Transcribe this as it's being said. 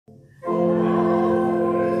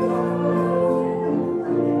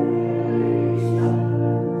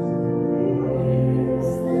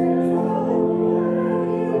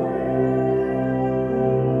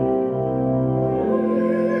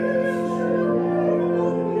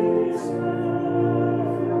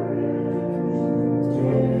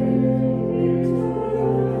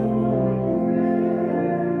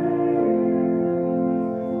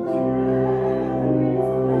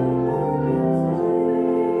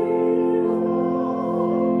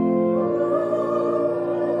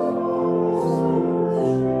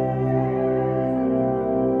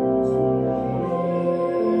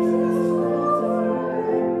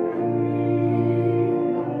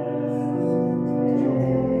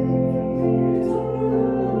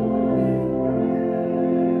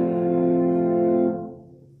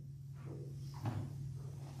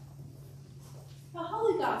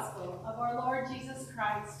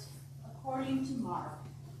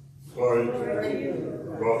Glory to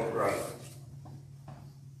you, Lord Christ.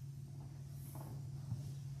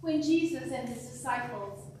 When Jesus and his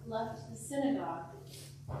disciples left the synagogue,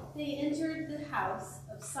 they entered the house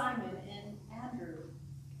of Simon and Andrew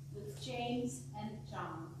with James and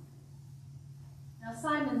John. Now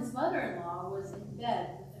Simon's mother-in-law was in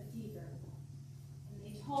bed with a fever, and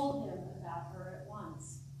they told him about her at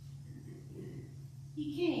once.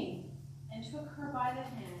 He came and took her by the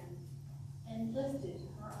hand and lifted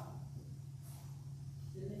her up.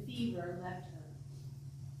 Then the fever left her,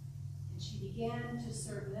 and she began to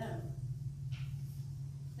serve them.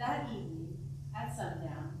 That evening, at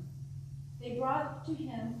sundown, they brought to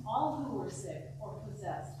him all who were sick or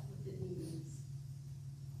possessed with the demons.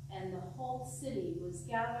 And the whole city was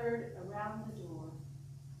gathered around the door.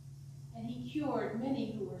 And he cured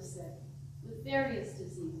many who were sick with various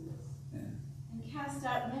diseases, and cast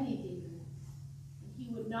out many demons. And he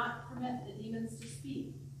would not permit the demons to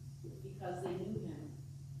speak, because they knew him.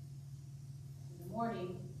 In the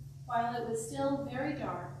morning, while it was still very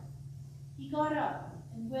dark, he got up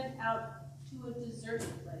and went out to a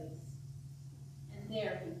deserted place, and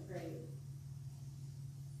there he prayed.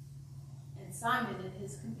 And Simon and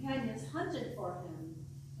his companions hunted for him,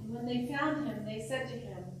 and when they found him, they said to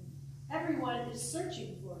him, "Everyone is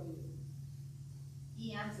searching for you."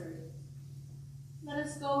 He answered, "Let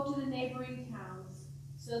us go to the neighboring towns,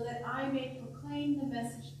 so that I may proclaim the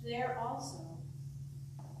message there also.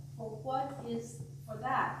 For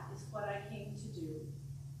that is what I came to do."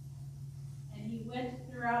 And he went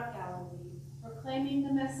throughout Galilee, proclaiming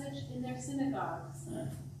the message in their synagogues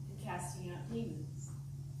and casting out demons.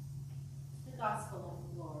 The Gospel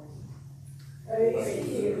of the Lord. Praise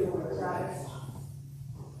to you, Lord Christ.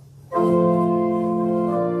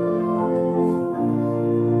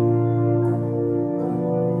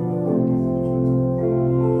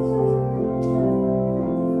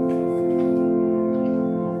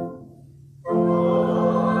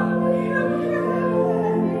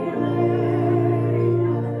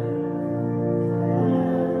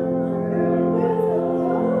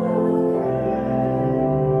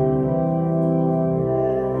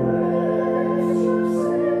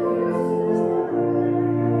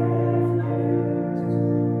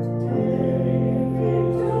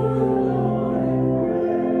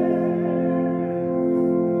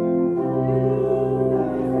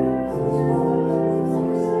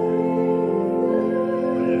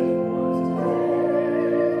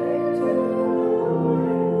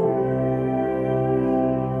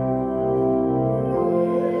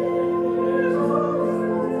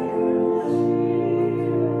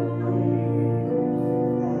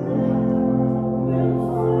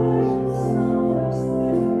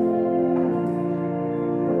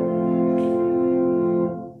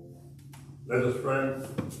 Let us pray.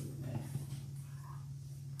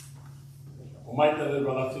 Almighty and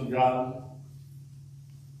everlasting God,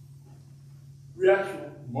 we ask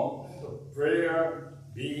you moments of prayer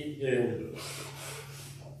be here with us,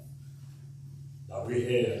 that we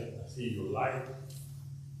hear and see your light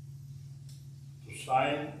to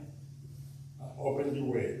shine and open the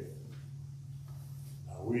way,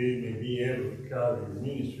 that we may be able to carry your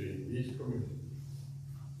ministry in this community.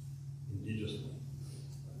 In Jesus' name.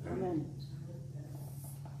 Amen.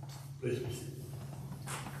 Please be seated.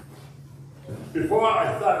 Before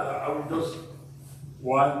I start, I would just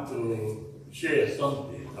want to share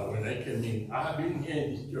something. When I came in, I have been here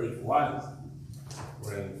in this church once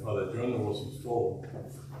when Father John was installed.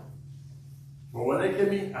 But when I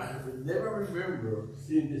came in, I never remember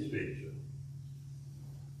seeing this picture.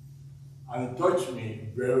 And it touched me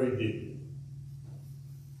very deeply.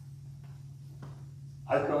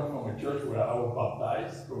 I come from a church where I was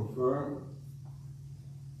baptized, confirmed,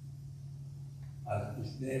 and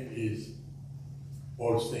his name is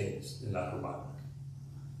All Saints in Akamana.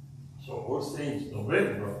 So All Saints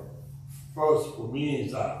November 1st for me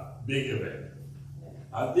is a big event.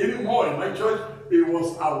 And even more, in my church, it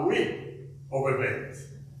was a week of events.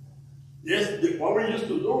 Yes, what we used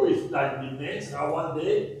to do is like the men have one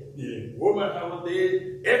day, the women have a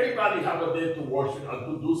day, everybody have a day to worship and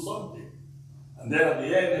to do something. And then at the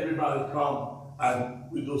end, everybody come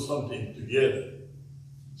and we do something together.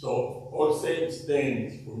 So All Saints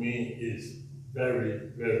Day for me is very,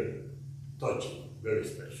 very touching, very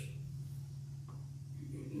special.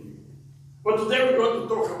 But today we're going to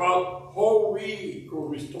talk about how we could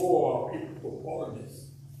restore our people to wholeness,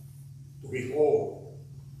 to be whole.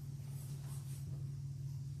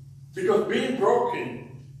 Because being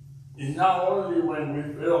broken is not only when we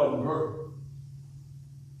fail on earth,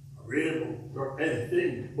 or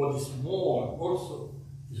anything, but it's more also,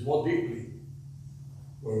 it's more deeply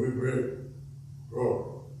when we break,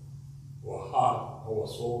 grow, our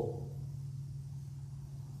soul.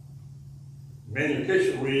 Many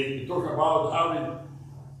occasions we talk about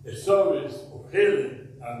having a service of healing,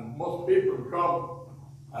 and most people come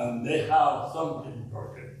and they have something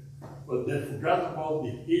broken, but they forgot about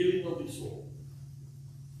the healing of the soul.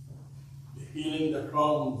 The healing that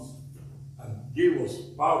comes and gives us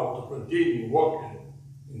power to continue walking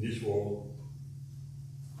in this world.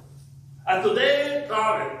 And today,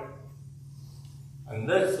 Karen and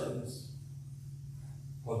lessons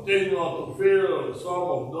continue to fill some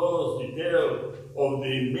of those details of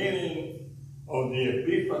the meaning of the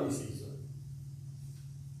Epiphany season.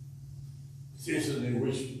 Season in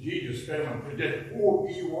which Jesus came and predicted who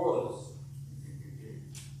he was.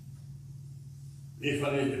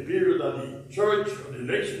 Epiphany is the period that the church, or the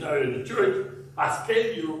lectionary of the church, has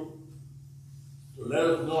scheduled to let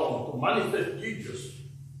us know, to manifest Jesus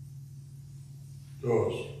to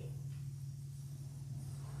us.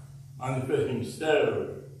 Manifest himself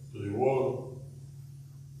to the world.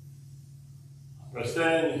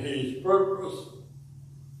 Present his purpose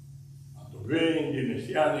and to bring the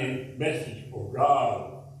messianic message of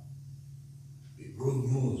God, the good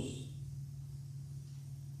news.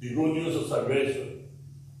 The good news of salvation.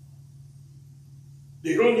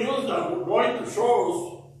 The good news that we're going to show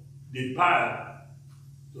us the path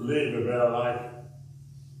to live a better life.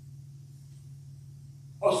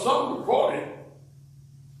 Or some would call it,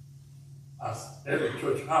 as every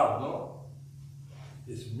church has, no?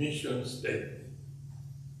 His mission statement.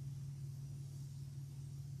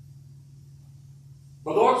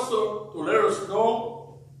 But also to let us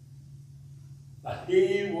know that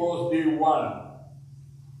he was the one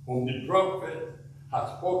whom the prophet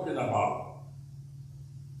had spoken about.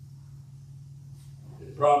 The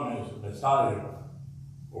promised Messiah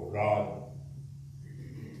of God.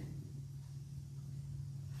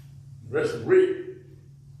 Recent week,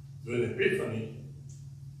 during Epiphany,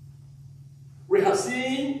 we have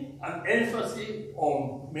seen an emphasis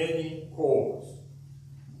on many calls.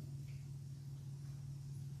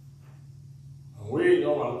 And we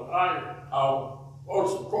know that I have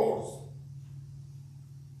also calls.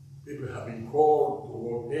 People have been called to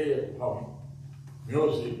work here, to have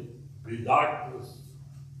music, be doctors,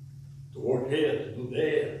 to work here, to do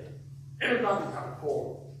there. Everybody has a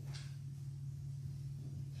call.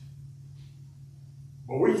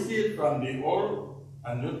 But we see it from the Old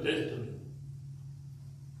and New Testament,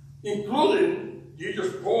 including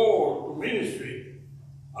Jesus' call to ministry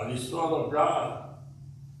as the Son of God.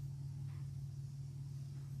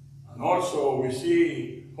 And also we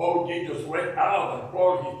see how Jesus went out and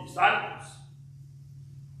called his disciples.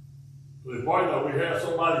 To the point that we heard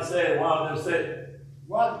somebody say, one of them said,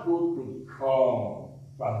 what good could come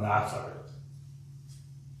from Nazareth?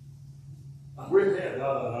 And we heard that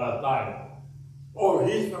another time. Oh,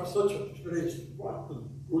 he's from such a place. What could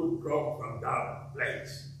good come from that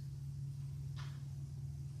place?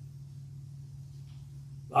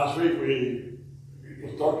 Last week we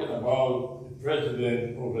were talking about the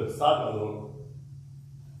president of El Salvador,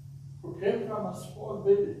 who came from a small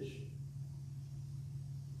village.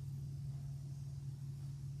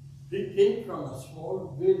 He came from a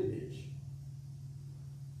small village.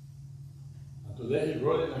 And today he's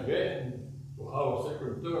running again to have a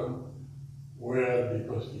second term, where the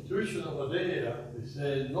Constitution over there, they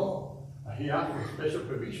said no. And he asked for special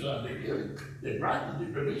permission, and they granted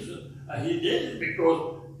the permission. And he did it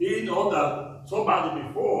because he knew that somebody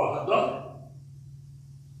before had done it.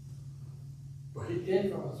 But he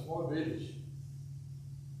came from a small village,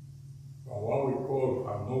 from what we call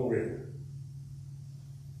from nowhere.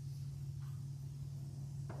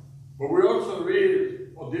 But we also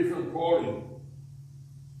read of different calling.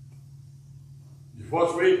 The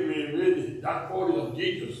first week we read that calling of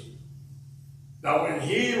Jesus, that when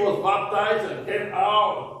he was baptized and came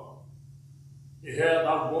out, he heard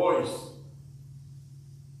that voice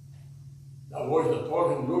that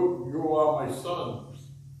told him, look, you are my son.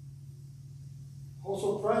 How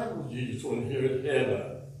surprised was Jesus when he heard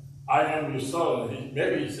that, I am your son.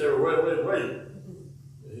 Maybe he said, wait.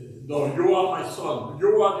 No, you are my son.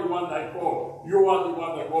 You are the one that called. You are the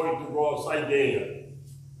one that going to go outside there.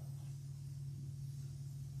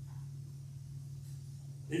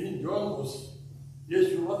 Even John was,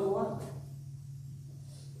 yes, you are the one.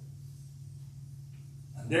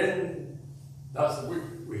 And then that's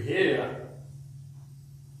we hear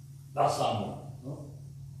that someone, no?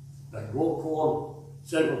 That God called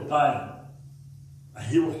several times, and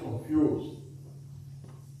he was confused.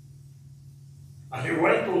 And he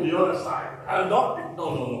went to the other side. And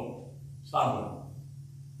no. Someone.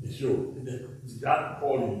 It's you. It's God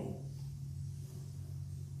calling you.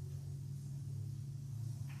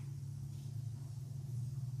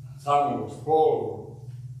 Samuel was called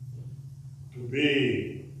to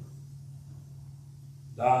be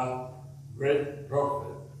that great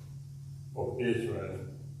prophet of Israel.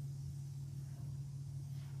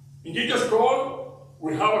 In Jesus' call,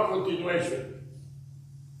 we have a continuation.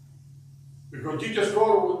 Because Jesus'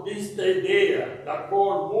 call this day there, that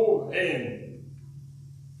call moved him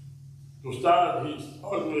to start his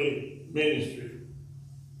earthly ministry.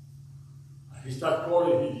 He started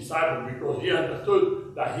calling his disciples because he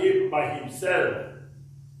understood that he by himself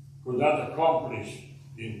could not accomplish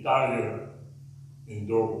the entire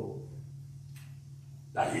endeavor.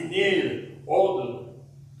 That he needed others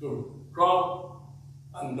to come,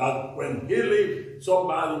 and that when he leaves,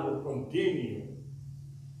 somebody will continue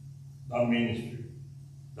that ministry,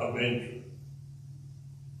 that venture.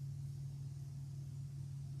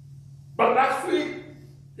 But last week,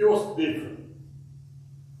 it was different.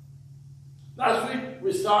 Last week,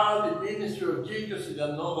 we saw the ministry of Jesus in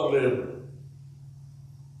another level.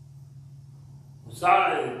 We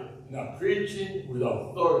saw it in a preaching with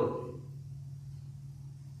authority,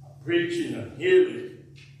 a preaching and healing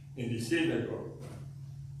in the synagogue.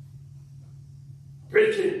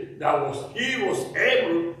 Preaching that he was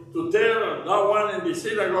able to tell that one in the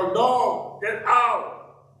synagogue, no, get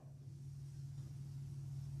out.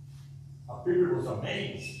 And people was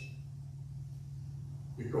amazed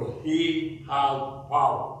because he had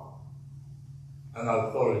power and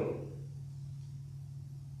authority.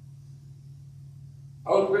 I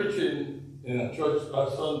was preaching in a church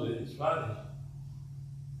last Sunday in Spanish,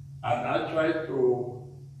 and I tried to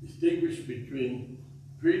distinguish between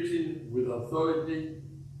preaching with authority,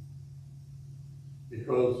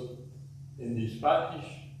 because in the Spanish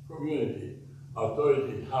community,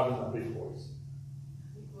 authority having a big voice.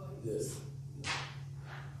 Yes.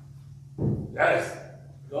 Yes.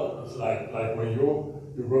 No, it's like when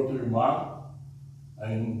you go to your mom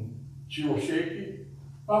and she was shaky.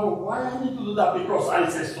 Papa, why I need to do that? Because I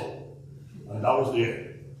said so. And that was the end.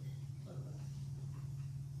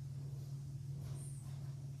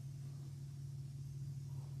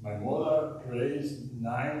 My mother raised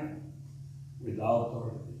 9 without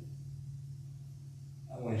authority.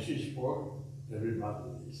 And when she spoke,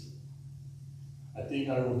 everybody listened. I think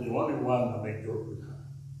I was the only one that made jokes with her.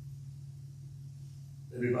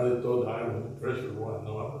 Everybody thought I was the treasure one.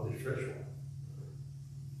 No, I was the fresh one.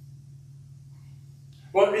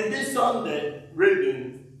 But in this Sunday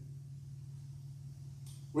reading,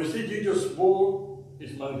 we see Jesus move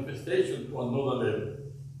his manifestation to another level.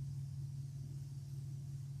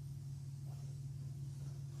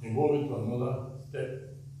 He moved to another step.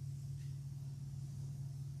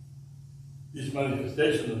 This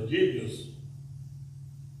manifestation of Jesus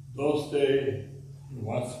don't stay in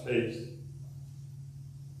one space.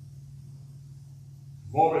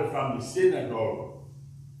 Moved from the synagogue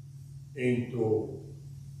into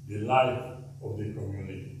the life of the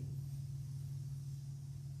community.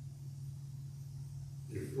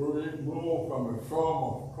 He fully moved from a form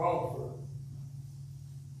of comfort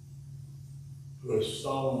to a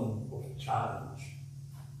song of challenge.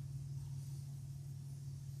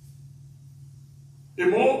 He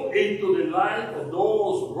moved into the life of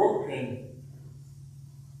those broken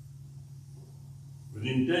with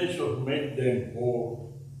the intention to make them whole.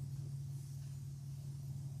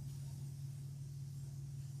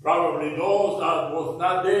 Probably those that was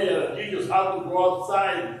not there, Jesus had to go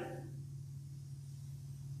outside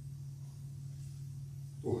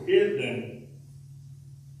to heal them.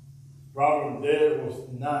 Probably they was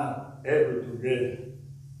not able to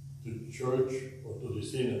get to church or to the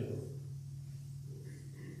synagogue.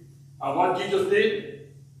 And what Jesus did?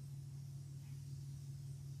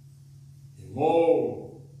 He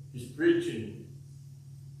moved his preaching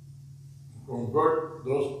and convert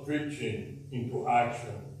those preaching into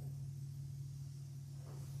action.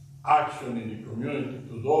 Action in the community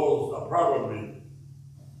to those that probably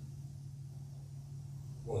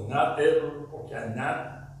was not able or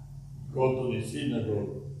cannot go to the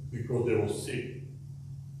synagogue because they were sick.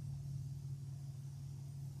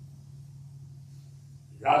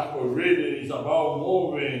 The gospel reading is about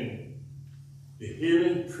moving the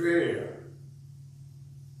healing prayer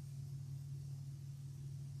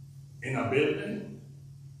in a building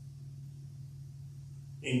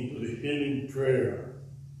into the healing prayer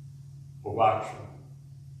of action.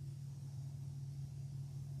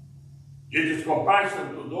 Jesus' compassion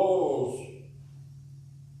to those,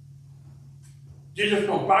 Jesus'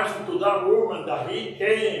 compassion to that woman that he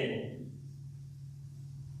came,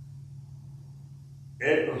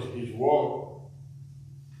 echoes his work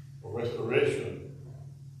of restoration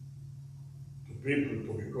to people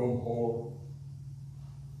to become whole,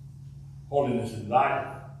 holiness in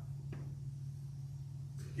life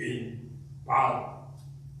became part,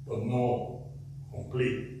 but not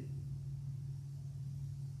complete.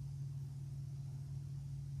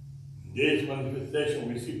 In this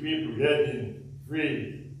manifestation, we see people getting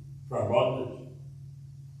free from bondage.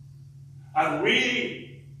 And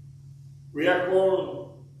we are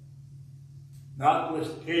called not to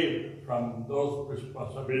escape from those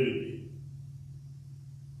responsibilities,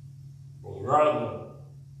 but rather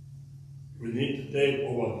we need to take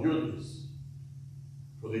our duties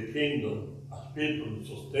for the kingdom as people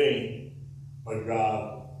sustained by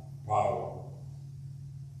God's power.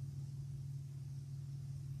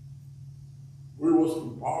 We was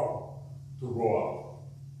empowered to go out.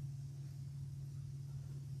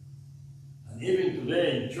 And even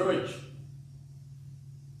today in church,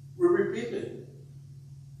 we repeat it.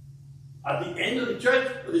 At the end of the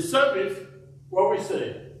church, of the service, what we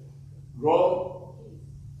say? Go.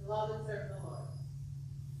 Love and serve the Lord.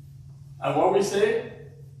 And what we say?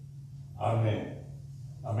 Amen.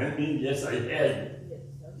 Amen means yes, I hear you.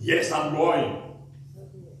 Yes, I'm going.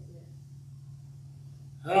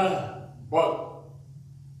 But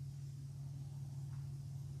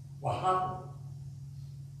what happened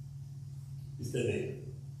is the day.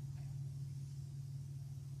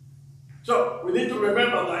 So we need to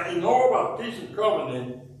remember that in our baptism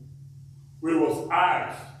covenant, we was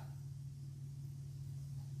asked,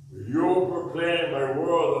 will you proclaim by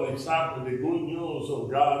word and example the good news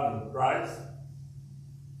of God in Christ?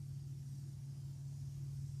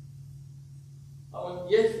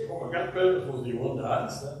 Yes, for God's purpose was the one to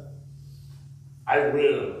answer. I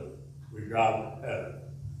will, with God's help.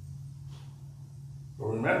 But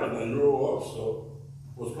remember that you also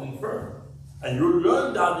was confirmed. And you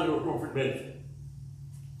learned that in your confirmation.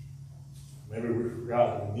 Maybe we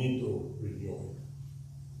forgot, we need to renew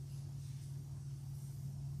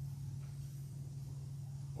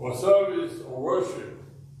it. Our service or worship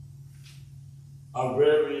are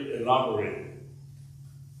very elaborate.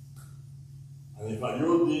 And if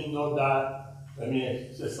you didn't know that, let me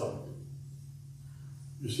say something.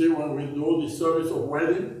 You see, when we do the service of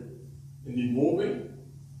wedding in the movie,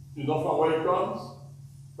 you know from where it comes?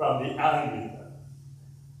 From the Anglican.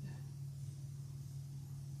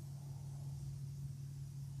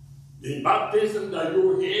 The baptism that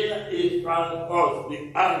you hear is from us,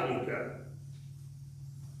 the Anglican.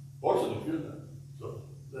 Also the funeral. So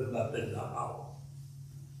let's not take that out.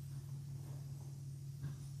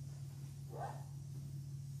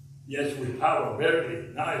 Yes, we have a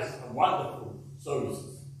very nice and wonderful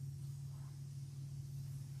services.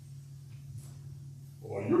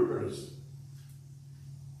 Our Eucharist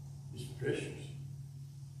is precious.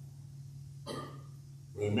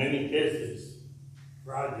 But in many cases,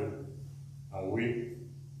 fragile and weak.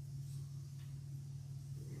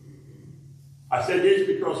 I say this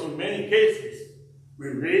because in many cases, we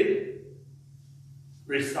read,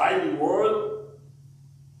 recite the word,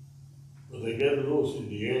 but they get loose in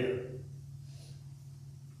the air.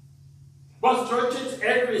 But churches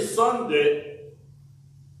every Sunday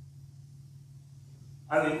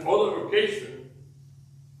and in other occasions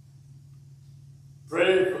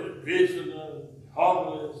pray for the prisoner, the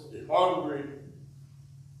homeless, the hungry,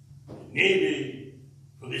 the needy,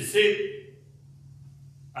 for the sick,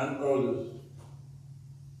 and others.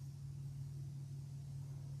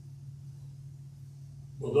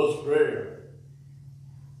 But those prayers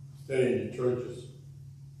stay in the churches.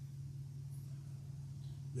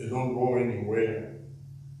 They don't go anywhere.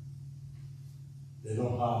 They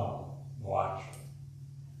don't have no action.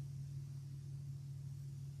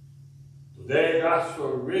 Today, that's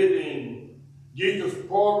for reading Jesus'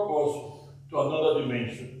 purpose to another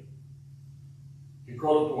dimension. He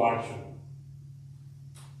called to action.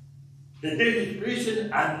 He gave his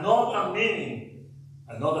vision another meaning,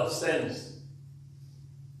 another sense.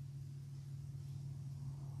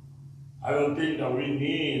 I don't think that we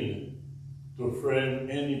need to frame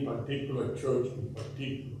any particular church in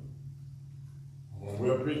particular. When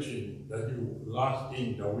we're preaching, that's the last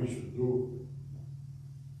thing that we should do.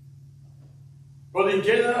 But in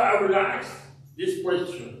general, I would ask this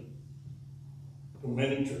question to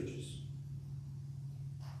many churches.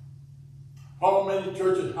 How many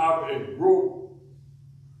churches have a group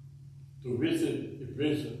to visit the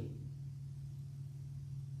prison,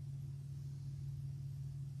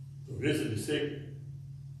 to visit the sick,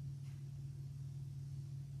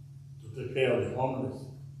 to take care of the homeless,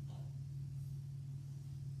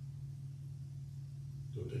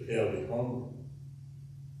 to take care of the hungry?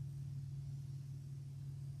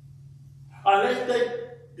 And let's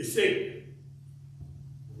take the sick.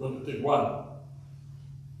 We're going to take one.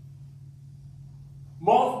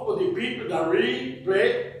 Most of the people that really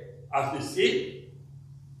pray as the sick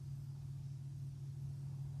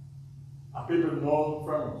are people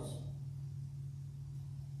non-famous.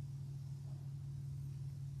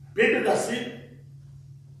 People that sit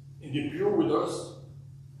in the pew with us,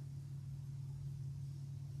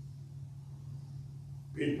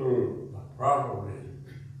 people that probably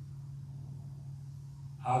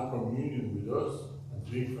have communion with us and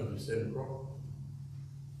drink from the same cup.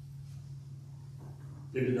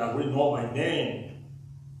 People that we know by name.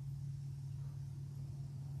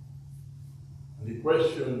 And the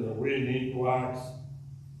question that we need to ask,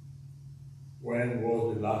 when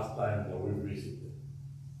was the last time that we visited?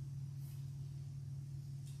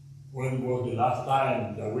 When was the last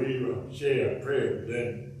time that we shared prayer with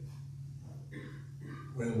them?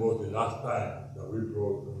 When was the last time that we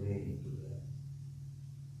brought communion to them?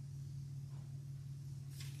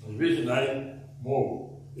 And the reason I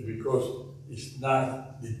move is because it's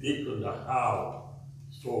not the deacon that how.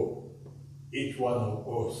 So each one of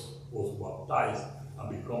us was baptized and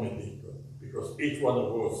become a deacon. Because each one of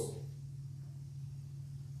us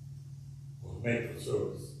was made for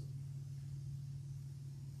service.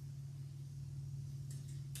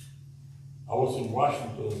 I was in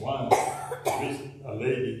Washington once, visited a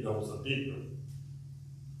lady that was a deacon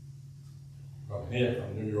from here,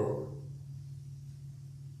 from New York.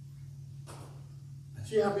 And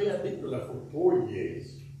she had been a deacon like for 4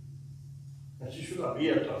 years. And she should have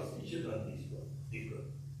been a transition and this deacon.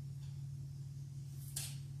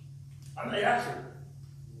 And I asked her,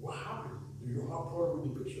 what happened? Do you have a problem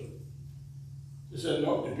with the bishop? She said,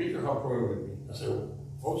 no, the bishop have a problem with me. I said,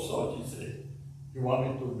 oh, so? She said, you want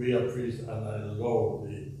me to be a priest, and I love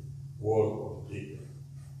the word of deacon.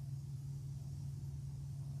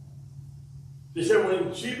 She said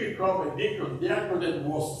when she became a deacon, diaconate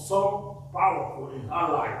was so powerful in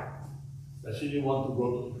her life that she didn't want to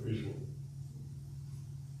go to the priesthood.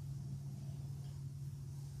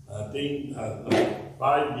 I think that like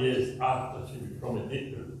 5 years after she became a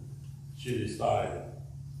deacon, she decided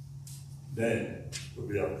then to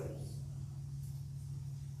be a priest.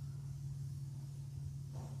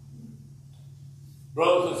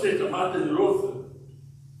 Brothers and sisters, Martin Luther,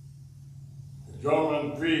 the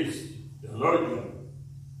German priest, theologian,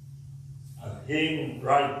 and hymn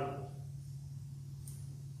writer,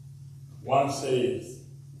 once says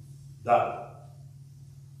that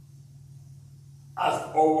as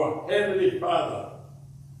our Heavenly Father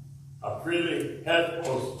has freely helped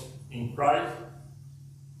us in Christ,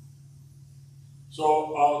 so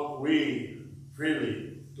ought we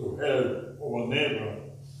freely to help our neighbor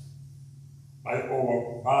by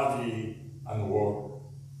our body and work.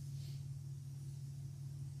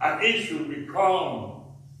 And it should become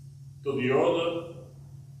to the other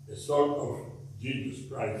a sort of Jesus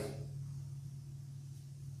Christ,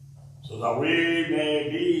 so that we may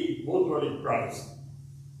be mutually Christ,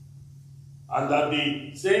 and that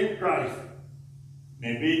the same Christ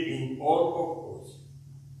may be in all of us.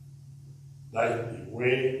 That is the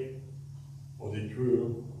way of the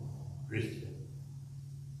true Christian.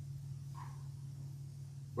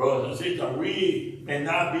 Brothers and sisters, we may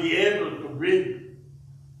not be able to bring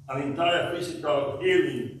an entire physical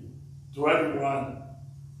healing to everyone,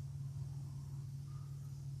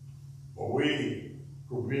 but we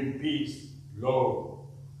could bring peace, love,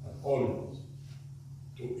 and holiness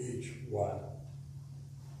to each one.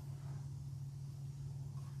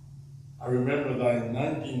 I remember that in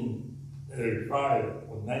 1985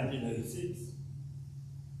 or 1986,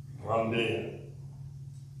 around there,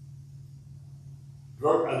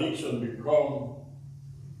 drug addiction became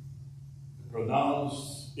a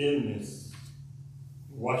pronounced illness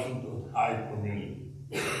in Washington High community.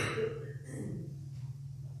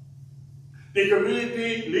 The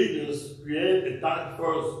community leaders created a task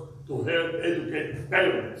force to help educate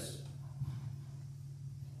parents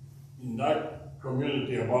in that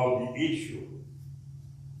community about the issue.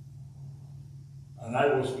 And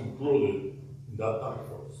I was included in that task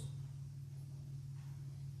force.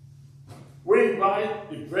 We invite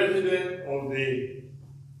the president of the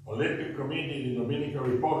Olympic Committee in the Dominican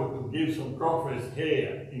Republic to give some conference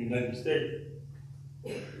here in the United States,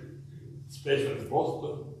 especially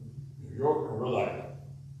Boston, New York, and Rhode Island.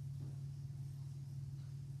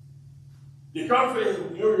 The conference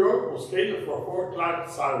in New York was scheduled for 4 o'clock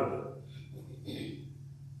Saturday.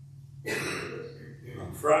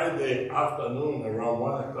 On Friday afternoon, around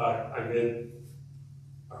 1 o'clock, I get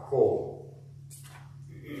a call.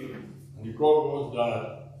 And the call was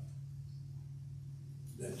that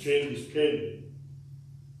they changed the schedule.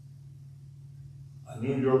 And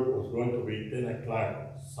New York was going to be 10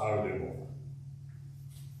 o'clock Saturday morning.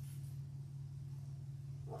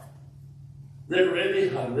 We already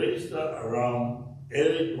had registered around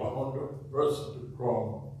 80 to 100 persons to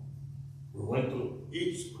come We went to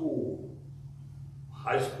each school,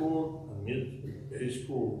 high school and middle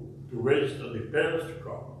school, to register the parents to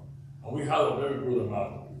come. And we had a very good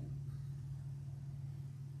amount of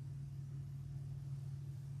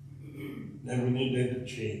people. Then we need them to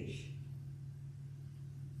change.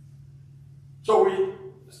 So we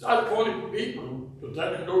start calling people to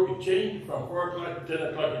tell them, look, it changed from 4 o'clock to 10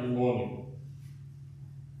 o'clock in the morning.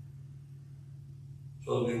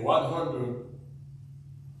 So the 100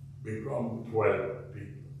 become 12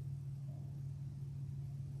 people.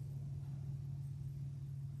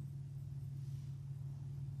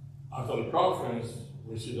 After the conference,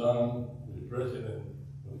 we sit down with the president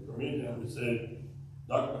of the committee and we say,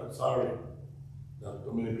 Doctor, sorry that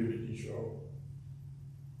too many people didn't show.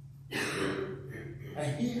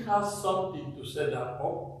 And he has something to say that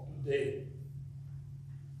up today.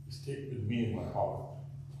 Stick with me in my heart.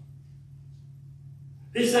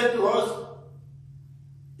 He said to us,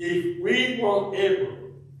 if we were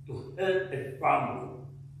able to help a family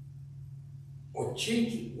or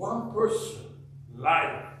change one person's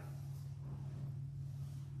life,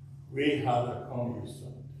 we had accomplished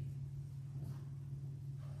something.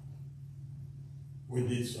 We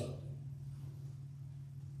did something.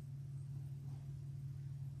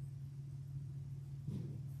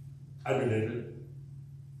 I believe it.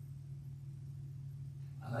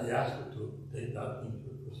 And I ask you to take that into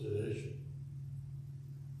consideration.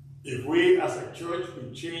 If we as a church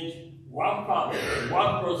could change one family,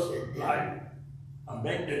 one person's life, and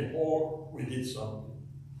make them whole, we did something.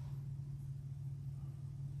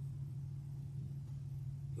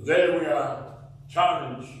 Today we are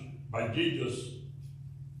challenged by Jesus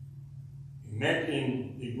in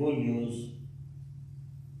making the good news,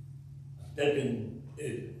 taking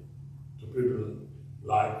it to people's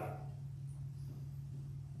life.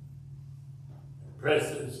 The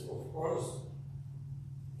presence, of course,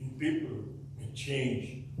 in people may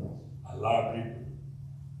change a lot of people.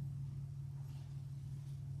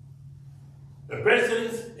 The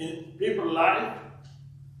presence in people's life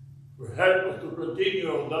will help us to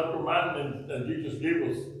continue that commandment that Jesus gave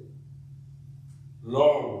us.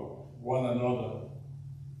 Love one another.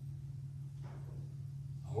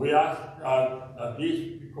 And we ask God that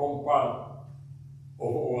this become part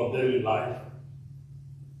of our daily life.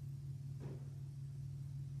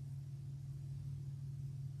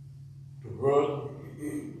 To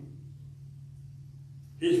bring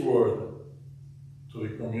His word to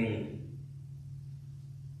the community.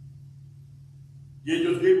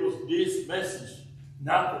 Jesus gave us this message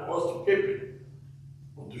not for us to keep it,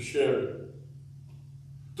 but to share it.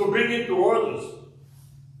 To bring it to others.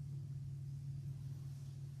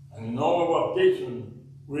 And in our baptism,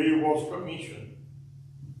 we was commissioned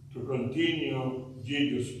to continue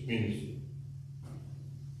Jesus' ministry.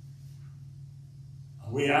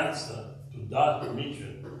 And we answer to that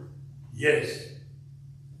commission, yes,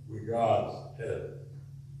 with God's help.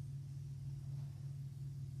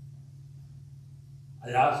 I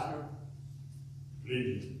ask you,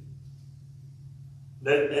 please,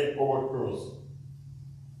 let take our cross.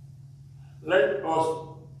 Let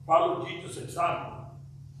us follow Jesus' example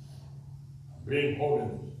and bring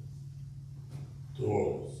holiness